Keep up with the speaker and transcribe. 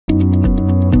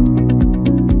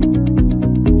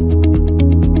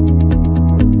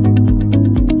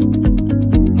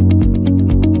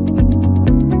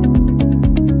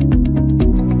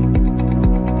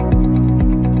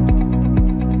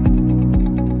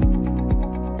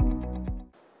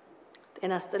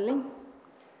ጤና ይስጥልኝ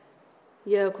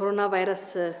የኮሮና ቫይረስ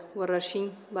ወረርሽኝ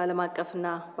በዓለም አቀፍና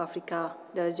በአፍሪካ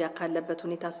ደረጃ ካለበት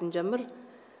ሁኔታ ስንጀምር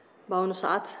በአሁኑ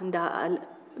ሰዓት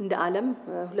እንደ ዓለም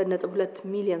 2.2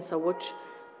 ሚሊዮን ሰዎች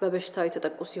በበሽታው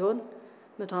የተጠቁ ሲሆን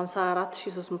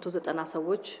 154390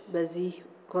 ሰዎች በዚህ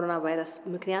ኮሮና ቫይረስ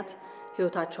ምክንያት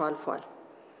ህይወታቸው አልፏል።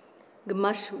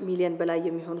 ግማሽ ሚሊዮን በላይ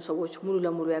የሚሆኑ ሰዎች ሙሉ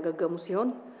ለሙሉ ያገገሙ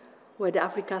ሲሆን ወደ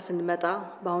አፍሪካ ስንመጣ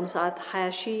በአሁኑ ሰዓት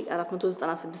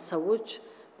 20496 ሰዎች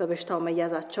በበሽታው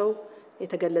መያዛቸው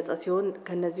የተገለጸ ሲሆን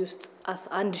ከነዚህ ውስጥ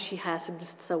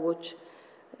 1026 ሰዎች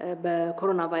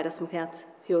በኮሮና ቫይረስ ምክንያት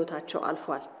ህይወታቸው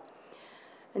አልፏል።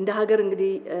 እንደ ሀገር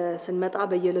እንግዲህ ስንመጣ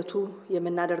በየለቱ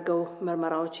የምናደርገው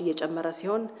ምርመራዎች እየጨመረ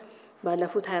ሲሆን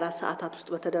ባለፉት 24 ሰዓታት ውስጥ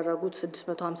በተደረጉት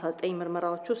 659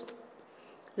 ምርመራዎች ውስጥ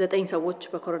 9 ሰዎች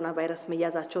በኮሮና ቫይረስ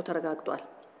መያዛቸው ተረጋግጧል።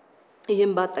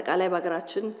 ይህም በአጠቃላይ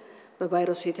በአገራችን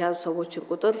በቫይረሱ የተያዙ ሰዎችን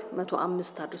ቁጥር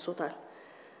 105 አድርሶታል።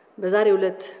 በዛሬው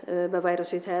ዕለት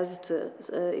በቫይረሱ የተያዙት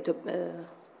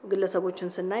ግለሰቦችን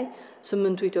ስናይ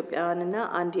 8ቱ ኢትዮጵያውያንና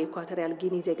አንድ የኢኳቶሪያል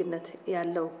ጊኒ ዜግነት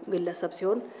ያለው ግለሰብ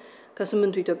ሲሆን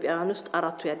ከ8ቱ ኢትዮጵያውያን ውስጥ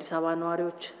 4ቱ የአዲስ አበባ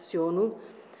ነዋሪዎች ሲሆኑ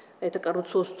የተቀሩት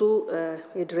 3ቱ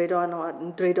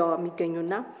የድሬዳዋ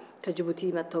የሚገኙና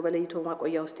ከጅቡቲ መጥተው በለይቶ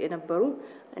ማቆያ ውስጥ የነበሩ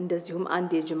እንደዚሁም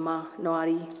አንድ የጅማ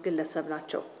ነዋሪ ግለሰብ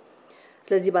ናቸው።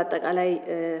 ስለዚህ በአጠቃላይ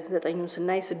 9ኙን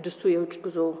ስናይ 6ቱ የውጭ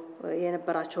ጉዞ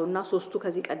የነበራቸውና 3ቱ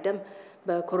ከዚህ ቀደም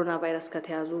በኮሮና ቫይረስ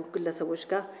ከተያዙ ግለሰቦች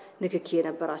ጋር ንክኪ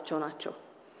የነበራቸው ናቸው።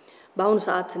 በአሁኑ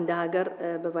ሰዓት እንደ ሀገር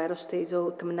በቫይረሱ ተይዘው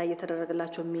ሕክምና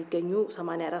እየተደረገላቸው የሚገኙ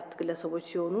 84 ግለሰቦች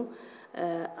ሲሆኑ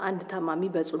አንድ ታማሚ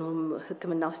በጽኑ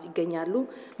ሕክምና ውስጥ ይገኛሉ።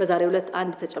 በዛሬው ዕለት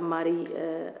አንድ ተጨማሪ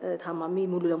ታማሚ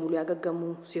ሙሉ ለሙሉ ያገገሙ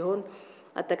ሲሆን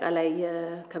አጠቃላይ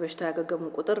ከበሽታው ያገገሙ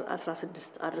ቁጥር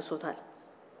 16 አድርሶታል።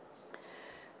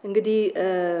 እንግዲህ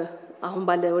አሁን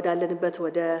ወዳለንበት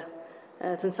ወደ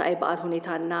ትንሳኤ በዓል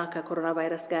ሁኔታና ከኮሮና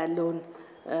ቫይረስ ጋር ያለውን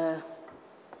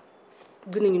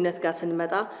ግንኙነት ጋር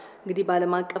ስንመጣ እንግዲህ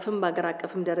በዓለም አቀፍም በአገር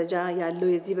አቀፍም ደረጃ ያለው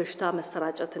የዚህ በሽታ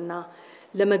መሰራጨትና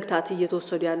ለመግታት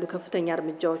እየተወሰዱ ያሉ ከፍተኛ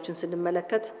እርምጃዎችን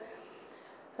ስንመለከት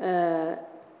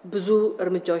ብዙ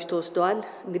እርምጃዎች ተወስደዋል።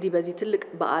 እንግዲህ በዚህ ትልቅ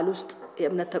በዓል ውስጥ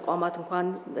የእምነት ተቋማት እንኳን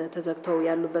ተዘግተው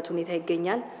ያሉበት ሁኔታ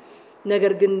ይገኛል።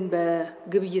 ነገር ግን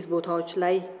በግብይት ቦታዎች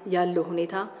ላይ ያለው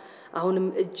ሁኔታ አሁንም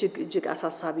እጅግ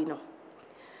አሳሳቢ ነው።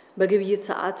 በግብይት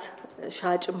ሰዓት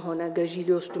ሻጭም ሆነ ገዢ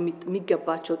ሊወስዱ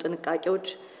የሚገባቸው ጥንቃቄዎች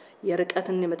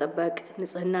የርቀትን የመጠበቅ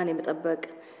ንጽህናን የመጠበቅ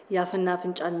ያፍና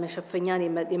አፍንጫን መሸፈኛን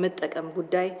የመጠቀም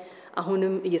ጉዳይ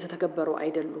አሁንም እየተተገበሩ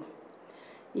አይደሉም።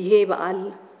 ይሄ በዓል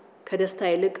ከደስታ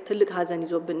ይልቅ ትልቅ ሀዘን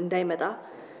ይዞብን እንዳይመጣ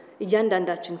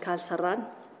እያንዳንዳችን ካልሰራን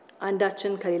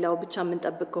አንዳችን ከሌላው ብቻ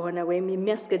የምንጠብቅ ከሆነ ወይም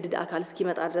የሚያስገድድ አካል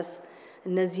እስኪመጣ ድረስ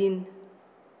እነዚህን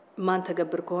ማን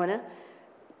ተገብር ከሆነ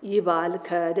ይህ በዓል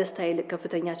ከደስታ ይልቅ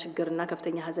ከፍተኛ ችግርና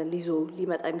ከፍተኛ ሀዘን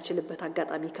ሊመጣ የሚችልበት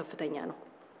አጋጣሚ ከፍተኛ ነው።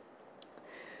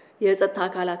 የጸጥታ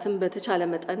አካላትም በተቻለ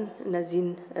መጠን እነዚህን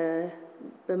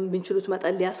በሚችሉት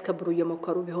መጠን ሊያስከብሩ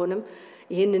እየሞከሩ ቢሆንም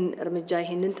ይህንን እርምጃ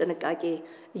ይህንን ጥንቃቄ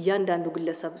እያንዳንዱ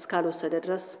ግለሰብ እስካልወሰደ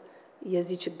ድረስ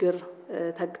የዚህ ችግር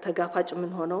ተጋፋጭ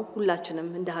ምን ሆነው ሁላችንም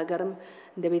እንደ ሀገርም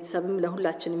እንደ ቤተሰብም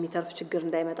ለሁላችንም የሚተርፍ ችግር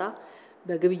እንዳይመጣ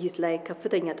በግብይት ላይ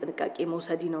ከፍተኛ ጥንቃቄ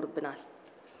መውሰድ ይኖርብናል።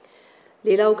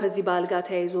 ሌላው ከዚህ በዓል ጋር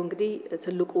ተያይዞ እንግዲህ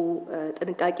ትልቁ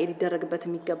ጥንቃቄ ሊደረግበት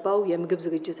የሚገባው የምግብ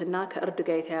ዝግጅትና ከእርድ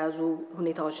ጋር የተያያዙ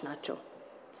ሁኔታዎች ናቸው።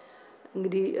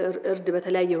 እንግዲህ እርድ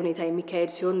በተለያየ ሁኔታ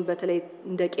የሚካሄድ ሲሆን በተለይ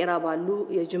እንደ ቄራ ባሉ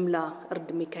የጅምላ እርድ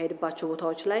የሚካሄድባቸው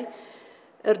ቦታዎች ላይ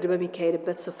እርድ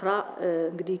በሚካሄድበት ስፍራ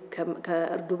እንግዲህ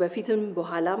ከእርዱ በፊትም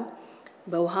በኋላም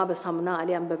በውሃ በሳሙና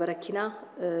አሊያም በበረኪና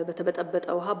በተበጠበጠ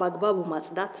ውሃ በአግባቡ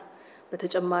ማጽዳት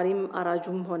በተጨማሪም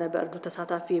አራጁም ሆነ በእርዱ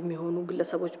ተሳታፊ የሚሆኑ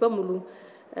ግለሰቦች በሙሉ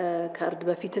ከእርድ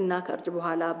በፊትና ከእርድ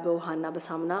በኋላ በውሃና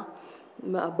በሳሙና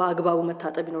በአግባቡ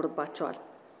መታጠብ ይኖርባቸዋል።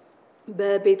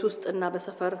 በቤት ውስጥና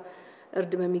በሰፈር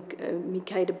እርድ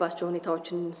የሚካሄድባቸው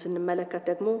ሁኔታዎችን ስንመለከት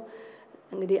ደግሞ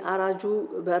እንግዲህ አራጁ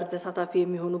በእርድ ተሳታፊ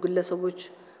የሚሆኑ ግለሰቦች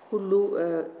ሁሉ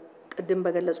ቅድም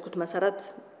በገለጽኩት መሰረት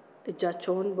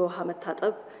እጃቸውን በውሃ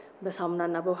መታጠብ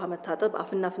በሳሙናና በውሃ መታጠብ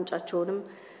አፍና አፍንጫቸውንም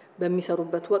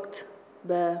በሚሰሩበት ወቅት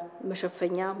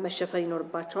በመሸፈኛ መሸፈን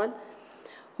ይኖርባቸዋል።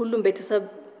 ሁሉም ቤተሰብ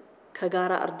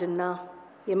ከጋራ እርድና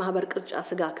የማህበር ቅርጫ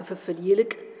ስጋ ክፍፍል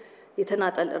ይልቅ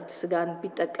የተናጠል እርድ ስጋን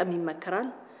ቢጠቀም ይመከራል።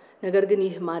 ነገር ግን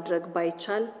ይህ ማድረግ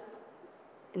ባይቻል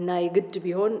እና የግድ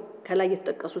ቢሆን ከላይ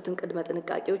የተጠቀሱትን ቅድመ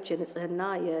ጥንቃቄዎች የንጽህና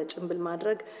የጭንብል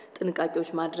ማድረግ ጥንቃቄዎች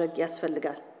ማድረግ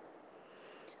ያስፈልጋል።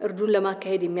 እርዱን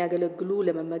ለማካሄድ የሚያገለግሉ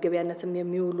ለመመገቢያነትም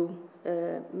የሚውሉ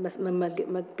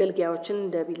መገልገያዎችን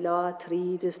እንደ ቢላዋ፣ ትሪ፣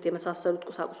 ድስት የመሳሰሉት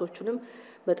ቁሳቁሶችንም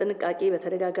በጥንቃቄ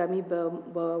በተደጋጋሚ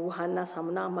በውሃና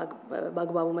ሳሙና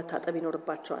በአግባቡ መታጠብ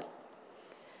ይኖርባቸዋል።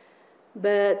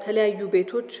 በተለያዩ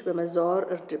ቤቶች በመዛወር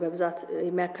እርድ በብዛት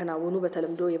የሚያከናውኑ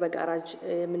በተለምዶ የበጋራጅ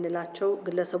የምንላቸው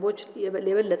ግለሰቦች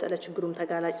የበለጠ ለችግሩም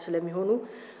ተጋላጭ ስለሚሆኑ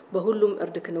በሁሉም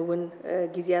እርድ ክንውን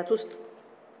ጊዜያት ውስጥ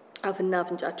አፍና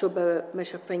አፍንጫቸው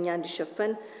በመሸፈኛ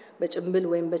እንዲሸፈን በጭንብል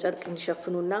ወይም በጨርቅ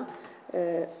እንዲሸፍኑና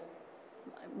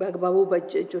በአግባቡ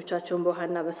በእጆቻቸውን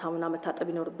በውሃና በሳሙና መታጠብ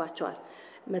ይኖርባቸዋል።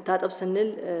 መታጠብ ስንል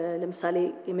ለምሳሌ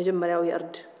የመጀመሪያው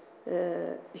የእርድ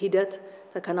ሂደት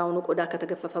ተከናውኖ ቆዳ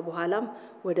ከተገፈፈ በኋላም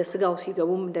ወደ ስጋው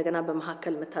ሲገቡም እንደገና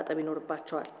በመሐከል መታጠብ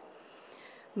ይኖርባቸዋል።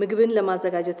 ምግብን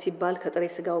ለማዘጋጀት ሲባል ከጥሬ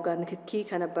ስጋው ጋር ንክኪ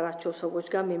ከነበራቸው ሰዎች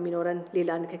ጋር የሚኖረን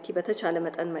ሌላ ንክኪ በተቻለ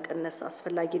መጠን መቀነስ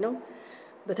አስፈላጊ ነው።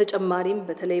 በተጨማሪም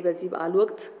በተለይ በዚህ በዓል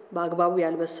ወቅት በአግባቡ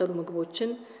ያልበሰሉ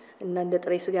ምግቦችን እና እንደ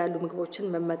ጥሬ ስጋ ያሉ ምግቦችን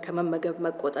ከመመገብ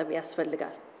መቆጠብ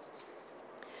ያስፈልጋል።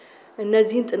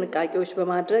 እነዚህን ጥንቃቄዎች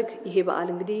በማድረግ ይሄ በዓል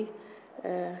እንግዲህ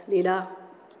ሌላ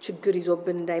ችግር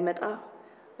ይዞብን እንዳይመጣ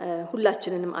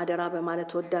ሁላችንንም አደራ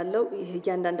በማለት ወዳለው ይሄ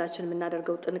እያንዳንዳችን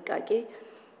የምናደርገው ጥንቃቄ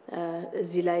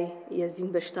እዚህ ላይ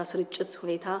የዚህን በሽታ ስርጭት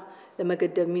ሁኔታ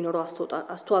ለመገደብ የሚኖረው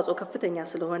አስተዋጽኦ ከፍተኛ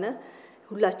ስለሆነ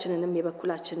ሁላችንንም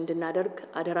የበኩላችን እንድናደርግ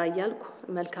አደራ እያልኩ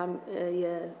መልካም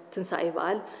የትንሳኤ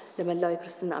በዓል ለመላው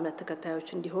የክርስትና እምነት ተከታዮች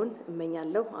እንዲሆን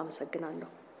እመኛለሁ። አመሰግናለሁ።